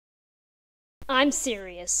I'm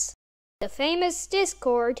serious. The famous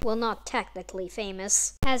Discord, well, not technically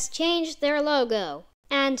famous, has changed their logo.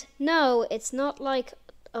 And no, it's not like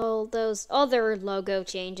all those other logo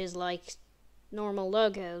changes like normal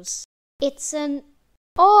logos. It's an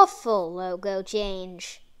awful logo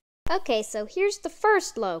change. Okay, so here's the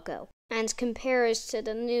first logo, and compare it to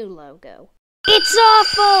the new logo. It's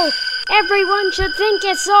awful! Everyone should think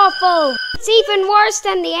it's awful! It's even worse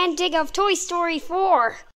than the ending of Toy Story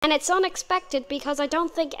 4. And it's unexpected because I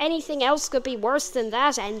don't think anything else could be worse than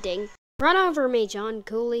that ending. Run over me, John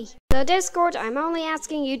Cooley. So Discord, I'm only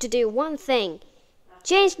asking you to do one thing.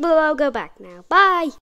 Change the logo back now. Bye!